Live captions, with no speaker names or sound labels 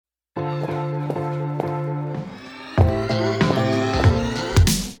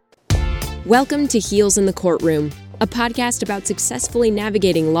Welcome to Heels in the Courtroom, a podcast about successfully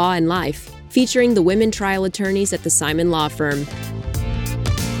navigating law and life, featuring the women trial attorneys at the Simon Law Firm.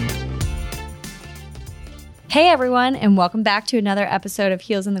 Hey everyone, and welcome back to another episode of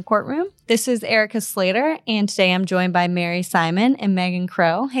Heels in the Courtroom. This is Erica Slater, and today I'm joined by Mary Simon and Megan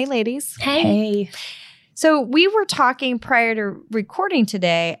Crow. Hey ladies. Hey. So we were talking prior to recording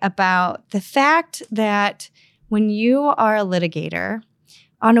today about the fact that when you are a litigator,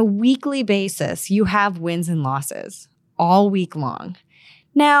 on a weekly basis, you have wins and losses all week long.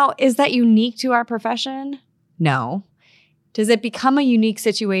 Now, is that unique to our profession? No. Does it become a unique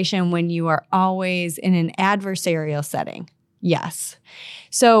situation when you are always in an adversarial setting? Yes.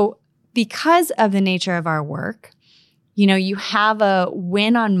 So because of the nature of our work, you have a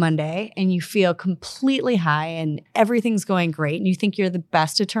win on Monday and you feel completely high and everything's going great and you think you're the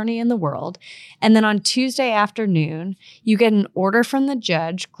best attorney in the world. And then on Tuesday afternoon, you get an order from the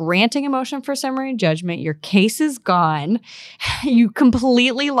judge granting a motion for summary judgment. Your case is gone. You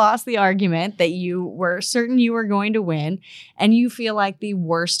completely lost the argument that you were certain you were going to win, and you feel like the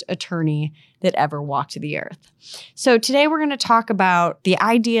worst attorney that ever walked the earth. So today we're going to talk about the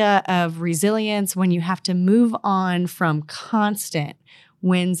idea of resilience when you have to move on from constant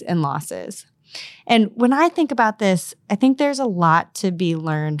wins and losses. And when I think about this, I think there's a lot to be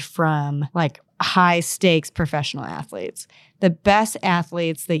learned from high stakes professional athletes. The best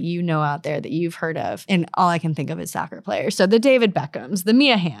athletes that you know out there that you've heard of, and all I can think of is soccer players. So the David Beckhams, the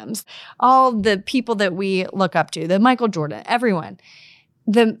Mia Hamms, all the people that we look up to, the Michael Jordan, everyone.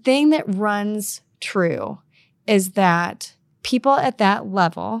 The thing that runs true is that people at that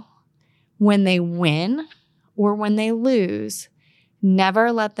level, when they win or when they lose,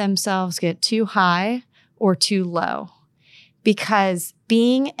 never let themselves get too high or too low. Because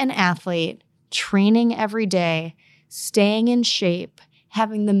being an athlete, training every day, staying in shape,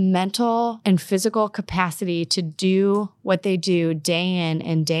 having the mental and physical capacity to do what they do day in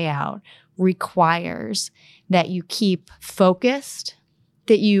and day out requires that you keep focused,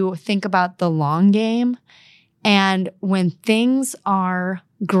 that you think about the long game. And when things are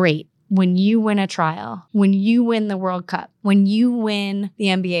great, when you win a trial, when you win the World Cup, when you win the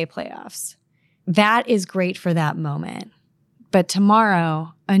NBA playoffs, that is great for that moment. But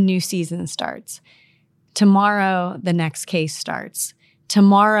tomorrow, a new season starts. Tomorrow, the next case starts.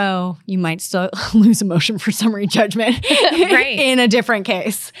 Tomorrow, you might still lose a motion for summary judgment in a different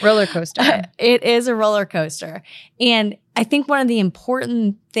case. Roller coaster. It is a roller coaster. And I think one of the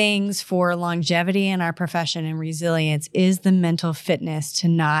important things for longevity in our profession and resilience is the mental fitness to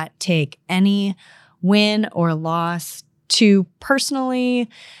not take any win or loss too personally.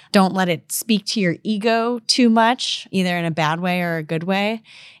 Don't let it speak to your ego too much, either in a bad way or a good way,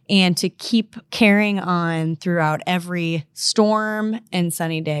 and to keep carrying on throughout every storm and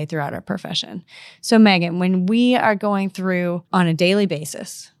sunny day throughout our profession. So Megan, when we are going through on a daily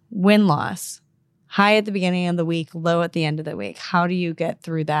basis, win-loss, high at the beginning of the week, low at the end of the week, how do you get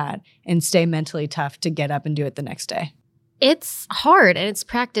through that and stay mentally tough to get up and do it the next day? It's hard and it's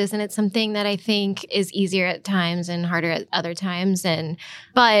practice, and it's something that I think is easier at times and harder at other times.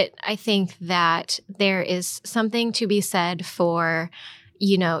 But I think that there is something to be said for,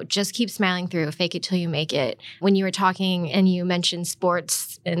 just keep smiling through, fake it till you make it. When you were talking and you mentioned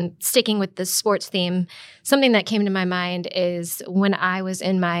sports and sticking with the sports theme, something that came to my mind is when I was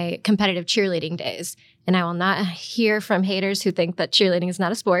in my competitive cheerleading days. And I will not hear from haters who think that cheerleading is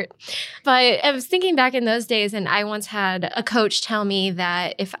not a sport. But I was thinking back in those days, and I once had a coach tell me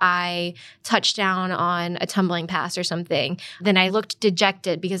that if I touched down on a tumbling pass or something, then I looked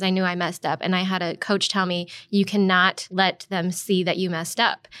dejected because I knew I messed up. And I had a coach tell me, you cannot let them see that you messed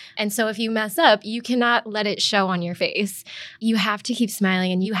up. And so if you mess up, you cannot let it show on your face. You have to keep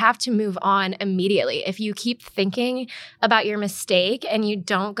smiling and you have to move on immediately. If you keep thinking about your mistake and you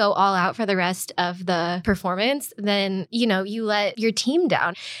don't go all out for the rest of the performance, then, you let your team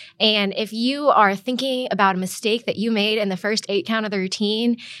down. And if you are thinking about a mistake that you made in the first 8 count of the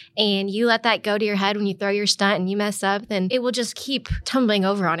routine and you let that go to your head when you throw your stunt and you mess up, then it will just keep tumbling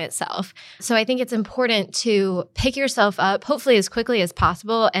over on itself. So I think it's important to pick yourself up, hopefully as quickly as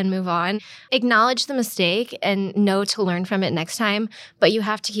possible, and move on. Acknowledge the mistake and know to learn from it next time, but you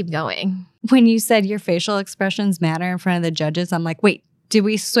have to keep going. When you said your facial expressions matter in front of the judges, I'm like, wait, did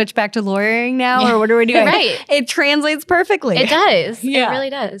we switch back to lawyering now, or what are we doing? Right. It translates perfectly. It does. Yeah. It really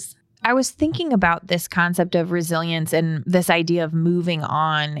does. I was thinking about this concept of resilience and this idea of moving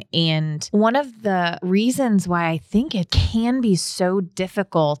on. And one of the reasons why I think it can be so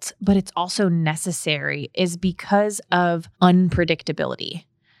difficult, but it's also necessary, is because of unpredictability.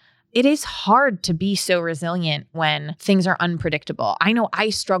 it is hard to be so resilient when things are unpredictable. I know I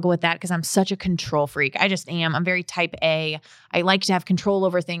struggle with that because I'm such a control freak. I just am. I'm very type A. I like to have control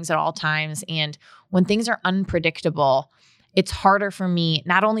over things at all times. And when things are unpredictable, it's harder for me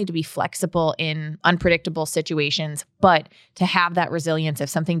not only to be flexible in unpredictable situations, but to have that resilience if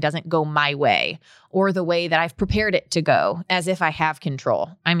something doesn't go my way or the way that I've prepared it to go, as if I have control.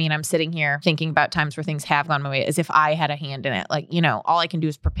 I mean, I'm sitting here thinking about times where things have gone my way as if I had a hand in it. Like, all I can do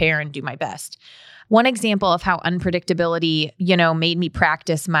is prepare and do my best. One example of how unpredictability, made me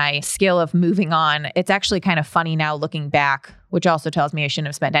practice my skill of moving on. It's actually kind of funny now looking back, which also tells me I shouldn't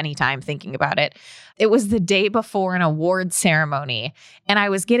have spent any time thinking about it. It was the day before an award ceremony, and I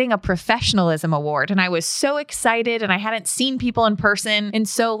was getting a professionalism award, and I was so excited, and I hadn't seen people in person in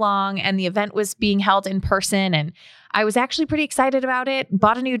so long, and the event was being held in person, and I was actually pretty excited about it,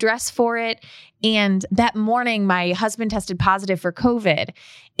 bought a new dress for it. And that morning, my husband tested positive for COVID.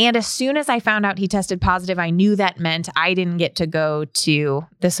 And as soon as I found out he tested positive, I knew that meant I didn't get to go to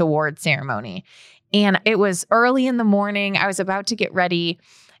this award ceremony. And it was early in the morning. I was about to get ready.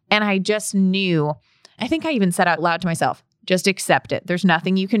 And I just knew, I think I even said out loud to myself, just accept it. There's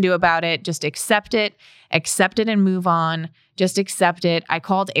nothing you can do about it. Just accept it and move on. Just accept it. I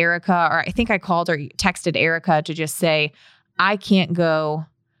called Erica, or I think I called or texted Erica to just say, I can't go.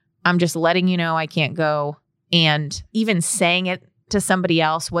 I'm just letting you know I can't go. And even saying it to somebody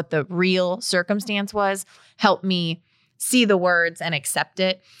else, what the real circumstance was, helped me see the words and accept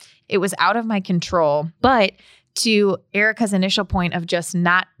it. It was out of my control. But to Erica's initial point of just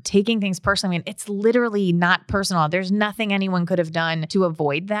not taking things personally, I mean, it's literally not personal. There's nothing anyone could have done to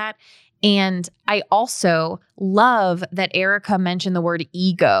avoid that. And I also love that Erica mentioned the word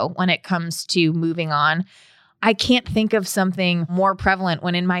ego when it comes to moving on. I can't think of something more prevalent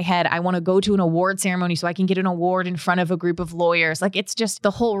when in my head, I want to go to an award ceremony so I can get an award in front of a group of lawyers. Like, it's just the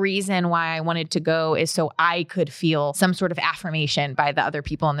whole reason why I wanted to go is so I could feel some sort of affirmation by the other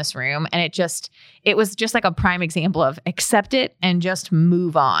people in this room. And it was just like a prime example of accept it and just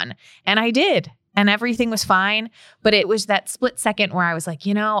move on. And I did. And everything was fine. But it was that split second where I was like,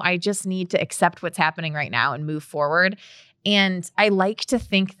 I just need to accept what's happening right now and move forward. And I like to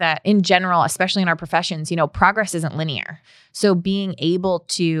think that in general, especially in our professions, progress isn't linear. So being able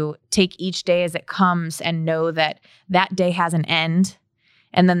to take each day as it comes and know that that day has an end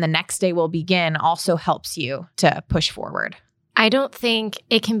and then the next day will begin also helps you to push forward. I don't think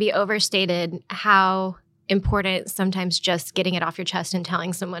it can be overstated how important sometimes just getting it off your chest and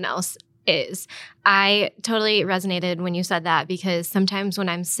telling someone else is. I totally resonated when you said that, because sometimes when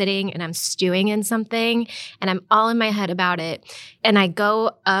I'm sitting and I'm stewing in something and I'm all in my head about it, and I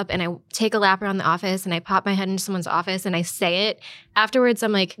go up and I take a lap around the office and I pop my head into someone's office and I say it, afterwards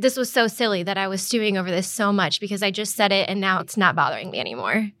I'm like, this was so silly that I was stewing over this so much because I just said it and now it's not bothering me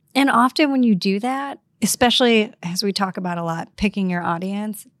anymore. And often when you do that, especially as we talk about a lot, picking your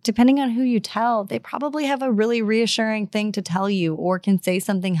audience, depending on who you tell, they probably have a really reassuring thing to tell you or can say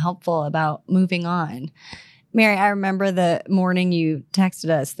something helpful about moving on. Mary, I remember the morning you texted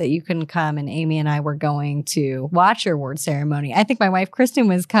us that you couldn't come, and Amy and I were going to watch your award ceremony. I think my wife, Kristen,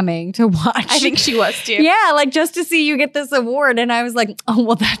 was coming to watch. I think she was too. Yeah, like just to see you get this award. And I was like, oh,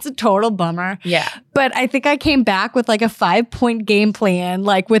 well, that's a total bummer. Yeah. But I think I came back with like a 5-point game plan,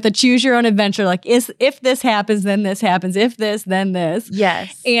 like with a choose your own adventure, like if this happens, then this happens. If this, then this.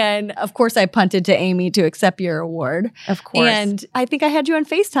 Yes. And of course, I punted to Amy to accept your award. Of course. And I think I had you on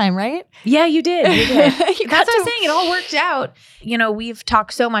FaceTime, right? Yeah, you did. You did. That's what I'm saying. It all worked out. We've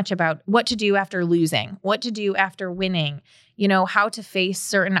talked so much about what to do after losing, what to do after winning, how to face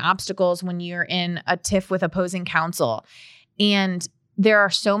certain obstacles when you're in a tiff with opposing counsel. And there are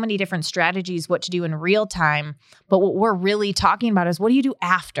so many different strategies what to do in real time. But what we're really talking about is what do you do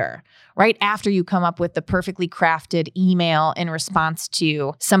after, right? After you come up with the perfectly crafted email in response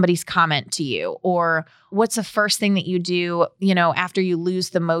to somebody's comment to you, or what's the first thing that you do, after you lose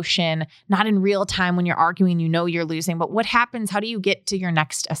the motion, not in real time when you're arguing, you're losing, but what happens? How do you get to your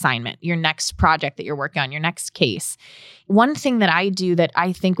next assignment, your next project that you're working on, your next case? One thing that I do that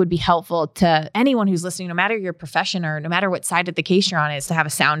I think would be helpful to anyone who's listening, no matter your profession or no matter what side of the case you're on, is to have a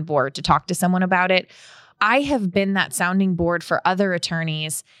soundboard to talk to someone about it. I have been that sounding board for other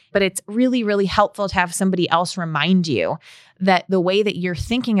attorneys, but it's really, really helpful to have somebody else remind you that the way that you're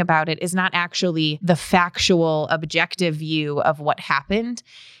thinking about it is not actually the factual, objective view of what happened.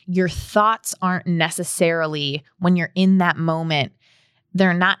 Your thoughts aren't necessarily, when you're in that moment,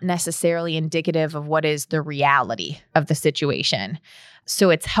 they're not necessarily indicative of what is the reality of the situation.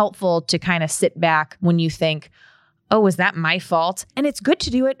 So it's helpful to kind of sit back when you think, oh, was that my fault? And it's good to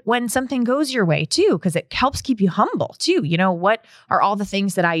do it when something goes your way too, because it helps keep you humble too. What are all the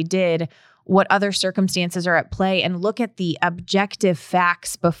things that I did? What other circumstances are at play? And look at the objective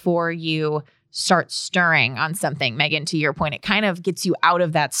facts before you start stirring on something. Megan, to your point, it kind of gets you out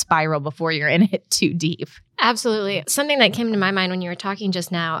of that spiral before you're in it too deep. Absolutely. Something that came to my mind when you were talking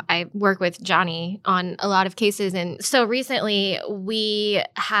just now, I work with Johnny on a lot of cases. And so recently we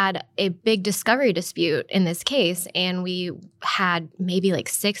had a big discovery dispute in this case. And we had maybe like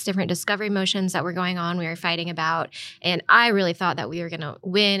 6 different discovery motions that were going on, we were fighting about. And I really thought that we were going to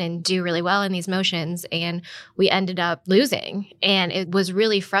win and do really well in these motions. And we ended up losing. And it was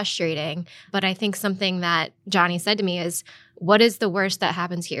really frustrating. But I think something that Johnny said to me is, what is the worst that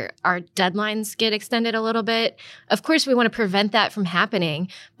happens here? Our deadlines get extended a little bit. Of course, we want to prevent that from happening.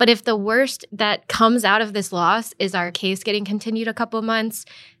 But if the worst that comes out of this loss is our case getting continued a couple of months,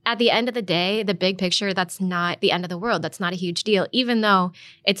 at the end of the day, the big picture, that's not the end of the world. That's not a huge deal, even though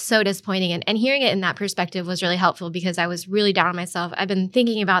it's so disappointing. And hearing it in that perspective was really helpful because I was really down on myself. I've been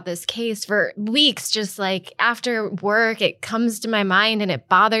thinking about this case for weeks, just like after work, it comes to my mind and it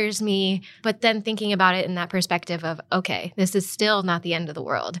bothers me. But then thinking about it in that perspective of, okay, this is still not the end of the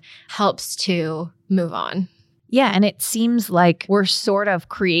world, helps to move on. Yeah, and it seems like we're sort of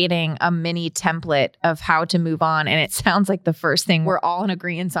creating a mini template of how to move on. And it sounds like the first thing we're all in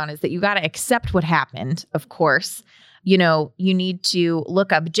agreement on is that you got to accept what happened, of course. You need to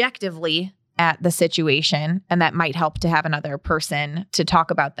look objectively at the situation, and that might help to have another person to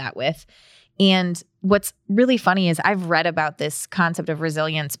talk about that with. And what's really funny is I've read about this concept of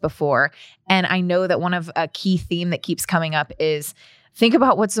resilience before, and I know that one of a key theme that keeps coming up is think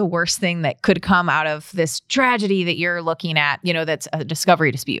about what's the worst thing that could come out of this tragedy that you're looking at, that's a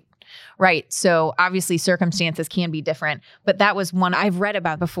discovery dispute, right? So obviously circumstances can be different, but that was one I've read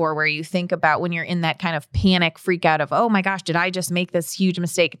about before where you think about when you're in that kind of panic freak out of, oh my gosh, did I just make this huge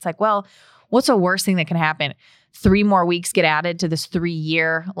mistake? It's like, well, what's the worst thing that can happen? 3 more weeks get added to this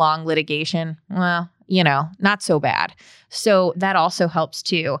 3-year-long litigation. Well, not so bad. So that also helps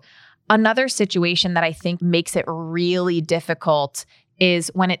too. Another situation that I think makes it really difficult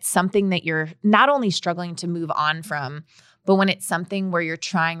is when it's something that you're not only struggling to move on from, but when it's something where you're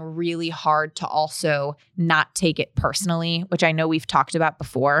trying really hard to also not take it personally, which I know we've talked about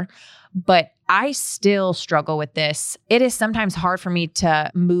before, but I still struggle with this. It is sometimes hard for me to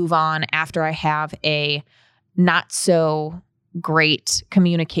move on after I have a not so great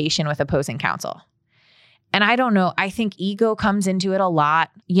communication with opposing counsel. And I don't know, I think ego comes into it a lot,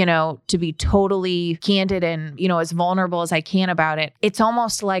 to be totally candid and, as vulnerable as I can about it. It's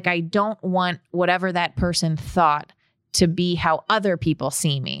almost like I don't want whatever that person thought to be how other people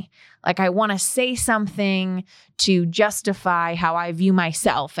see me. Like I want to say something to justify how I view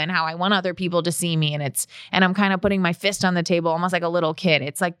myself and how I want other people to see me. And I'm kind of putting my fist on the table, almost like a little kid.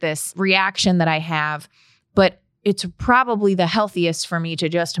 It's like this reaction that I have, but it's probably the healthiest for me to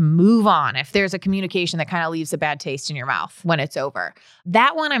just move on if there's a communication that kind of leaves a bad taste in your mouth when it's over.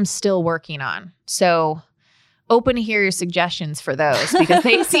 That one I'm still working on. So open to hear your suggestions for those because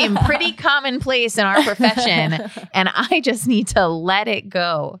they seem pretty commonplace in our profession and I just need to let it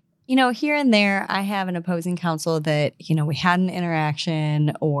go. Here and there, I have an opposing counsel that, we had an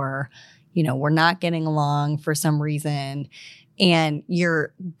interaction or, we're not getting along for some reason. And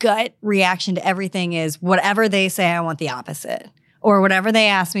your gut reaction to everything is whatever they say, I want the opposite. Or whatever they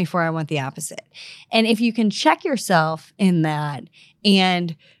ask me for, I want the opposite. And if you can check yourself in that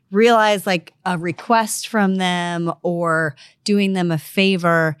and realize like a request from them or doing them a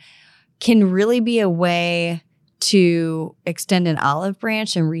favor can really be a way to extend an olive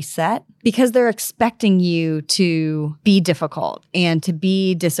branch and reset because they're expecting you to be difficult and to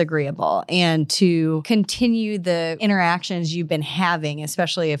be disagreeable and to continue the interactions you've been having,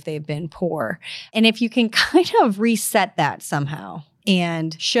 especially if they've been poor. And if you can kind of reset that somehow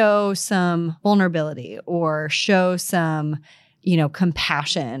and show some vulnerability or show some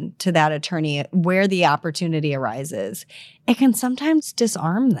compassion to that attorney where the opportunity arises, it can sometimes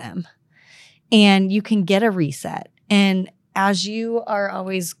disarm them. And you can get a reset. And as you are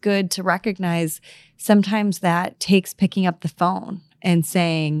always good to recognize, sometimes that takes picking up the phone and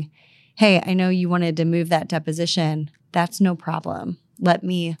saying, hey, I know you wanted to move that deposition. That's no problem. Let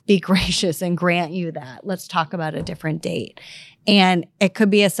me be gracious and grant you that. Let's talk about a different date. And it could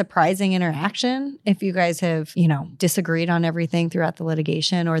be a surprising interaction if you guys have, disagreed on everything throughout the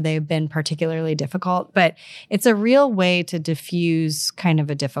litigation or they've been particularly difficult. But it's a real way to diffuse kind of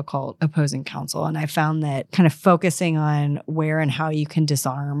a difficult opposing counsel. And I found that kind of focusing on where and how you can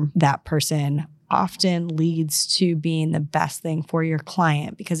disarm that person often leads to being the best thing for your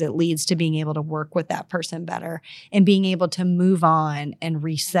client because it leads to being able to work with that person better and being able to move on and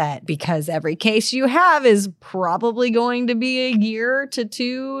reset, because every case you have is probably going to be a year to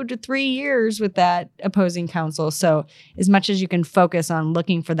 2 to 3 years with that opposing counsel. So as much as you can focus on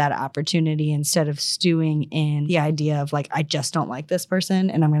looking for that opportunity instead of stewing in the idea of like, I just don't like this person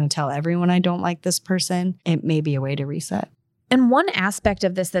and I'm going to tell everyone I don't like this person, it may be a way to reset. And one aspect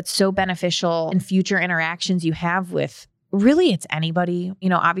of this that's so beneficial in future interactions you have with, really, it's anybody.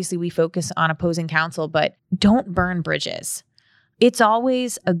 Obviously we focus on opposing counsel, but don't burn bridges. It's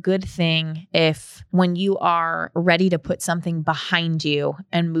always a good thing if, when you are ready to put something behind you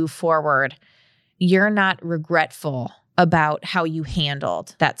and move forward, you're not regretful about how you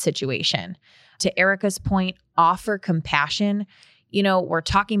handled that situation. To Erica's point, offer compassion. We're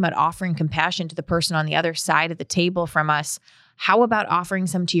talking about offering compassion to the person on the other side of the table from us. How about offering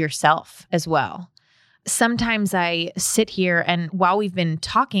some to yourself as well? Sometimes I sit here and while we've been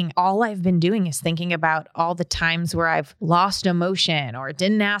talking, all I've been doing is thinking about all the times where I've lost emotion or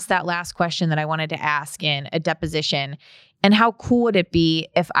didn't ask that last question that I wanted to ask in a deposition. And how cool would it be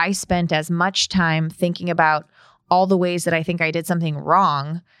if I spent as much time thinking about all the ways that I think I did something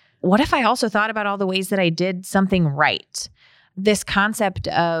wrong? What if I also thought about all the ways that I did something right? This concept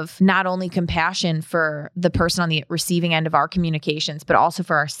of not only compassion for the person on the receiving end of our communications, but also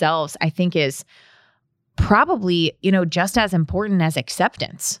for ourselves, I think is probably, just as important as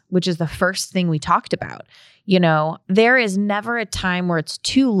acceptance, which is the first thing we talked about. There is never a time where it's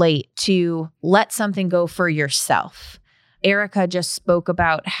too late to let something go for yourself. Erica just spoke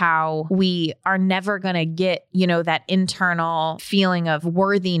about how we are never going to get, that internal feeling of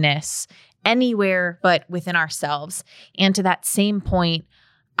worthiness anywhere but within ourselves. And to that same point,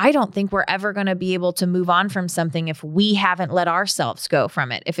 I don't think we're ever going to be able to move on from something if we haven't let ourselves go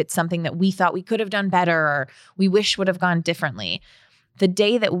from it. If it's something that we thought we could have done better or we wish would have gone differently. The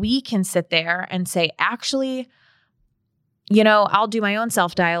day that we can sit there and say, actually, I'll do my own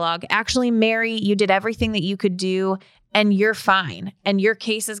self-dialogue. Actually, Mary, you did everything that you could do and you're fine. And your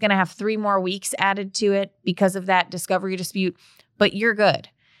case is going to have 3 more weeks added to it because of that discovery dispute, but you're good.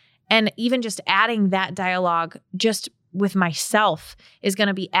 And even just adding that dialogue just with myself is going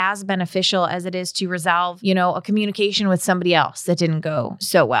to be as beneficial as it is to resolve, a communication with somebody else that didn't go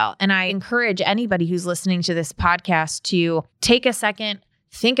so well. And I encourage anybody who's listening to this podcast to take a second,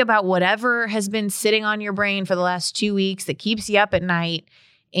 think about whatever has been sitting on your brain for the last 2 weeks that keeps you up at night,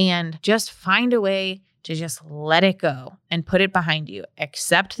 and just find a way to just let it go and put it behind you.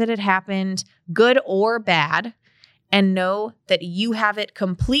 Accept that it happened, good or bad, and know that you have it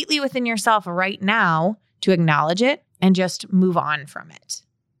completely within yourself right now to acknowledge it and just move on from it.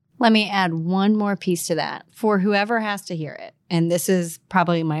 Let me add one more piece to that for whoever has to hear it. And this is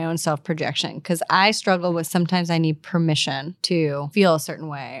probably my own self-projection, because I struggle with sometimes I need permission to feel a certain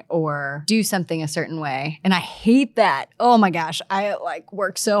way or do something a certain way. And I hate that. Oh my gosh, I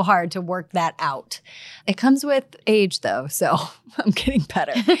work so hard to work that out. It comes with age though, so I'm getting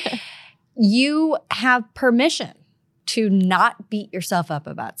better. You have permission to not beat yourself up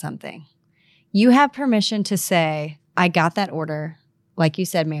about something. You have permission to say, I got that order. Like you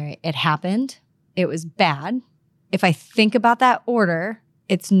said, Mary, it happened. It was bad. If I think about that order,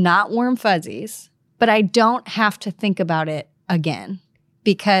 it's not warm fuzzies, but I don't have to think about it again,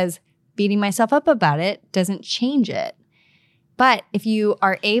 because beating myself up about it doesn't change it. But if you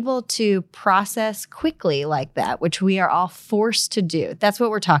are able to process quickly like that, which we are all forced to do, that's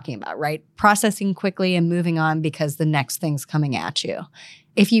what we're talking about, right? Processing quickly and moving on because the next thing's coming at you.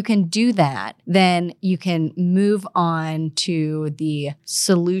 If you can do that, then you can move on to the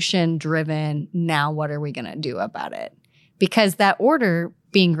solution-driven, now what are we going to do about it? Because that order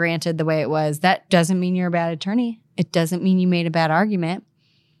being granted the way it was, that doesn't mean you're a bad attorney. It doesn't mean you made a bad argument.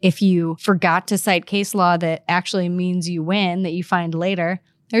 If you forgot to cite case law that actually means you win, that you find later,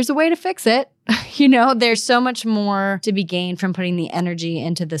 there's a way to fix it. There's so much more to be gained from putting the energy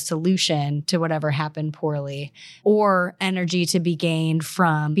into the solution to whatever happened poorly, or energy to be gained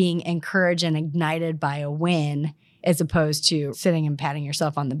from being encouraged and ignited by a win, as opposed to sitting and patting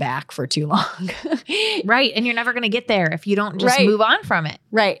yourself on the back for too long. Right. And you're never going to get there if you don't just move on from it.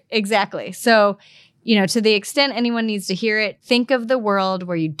 Right. Exactly. So, to the extent anyone needs to hear it, think of the world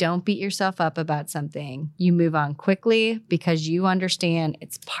where you don't beat yourself up about something. You move on quickly because you understand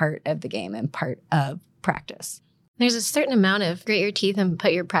it's part of the game and part of practice. There's a certain amount of grit your teeth and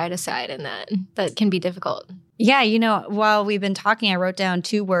put your pride aside in that can be difficult. Yeah, while we've been talking, I wrote down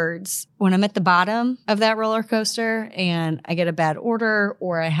 2 words. When I'm at the bottom of that roller coaster and I get a bad order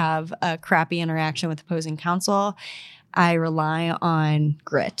or I have a crappy interaction with opposing counsel, I rely on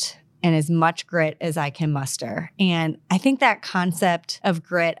grit. and as much grit as I can muster. And I think that concept of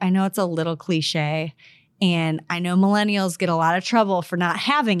grit, I know it's a little cliche, and I know millennials get a lot of trouble for not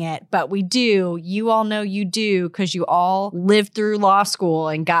having it, but we do. You all know you do because you all lived through law school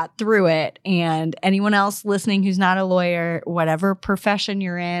and got through it. And anyone else listening who's not a lawyer, whatever profession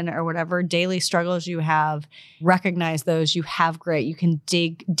you're in or whatever daily struggles you have, recognize those. You have grit. You can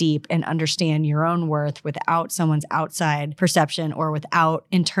dig deep and understand your own worth without someone's outside perception or without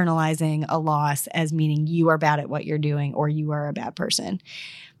internalizing a loss as meaning you are bad at what you're doing or you are a bad person.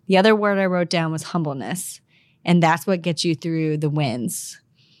 The other word I wrote down was humbleness, and that's what gets you through the wins.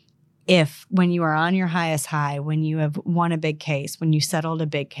 If when you are on your highest high, when you have won a big case, when you settled a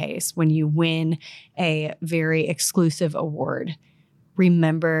big case, when you win a very exclusive award,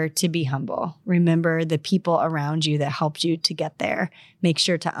 remember to be humble. Remember the people around you that helped you to get there. Make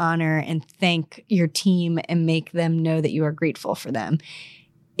sure to honor and thank your team and make them know that you are grateful for them.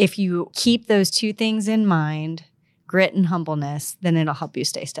 If you keep those two things in mind, grit and humbleness, then it'll help you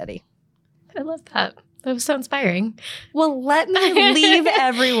stay steady. I love that. That was so inspiring. Well, let me leave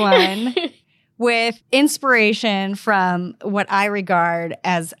everyone with inspiration from what I regard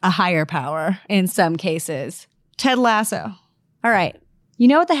as a higher power in some cases. Ted Lasso. All right. You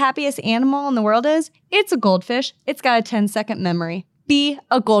know what the happiest animal in the world is? It's a goldfish. It's got a 10-second memory. Be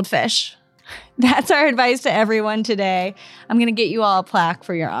a goldfish. That's our advice to everyone today. I'm going to get you all a plaque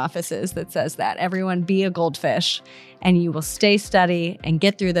for your offices that says that. Everyone be a goldfish, and you will stay steady and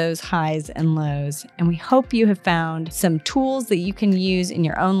get through those highs and lows. And we hope you have found some tools that you can use in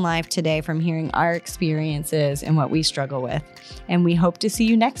your own life today from hearing our experiences and what we struggle with. And we hope to see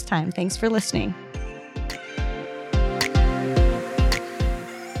you next time. Thanks for listening.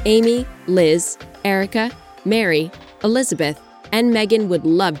 Amy, Liz, Erica, Mary, Elizabeth, and Megan would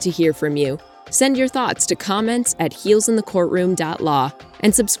love to hear from you. Send your thoughts to comments@heelsinthecourtroom.law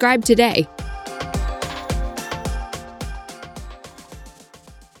and subscribe today.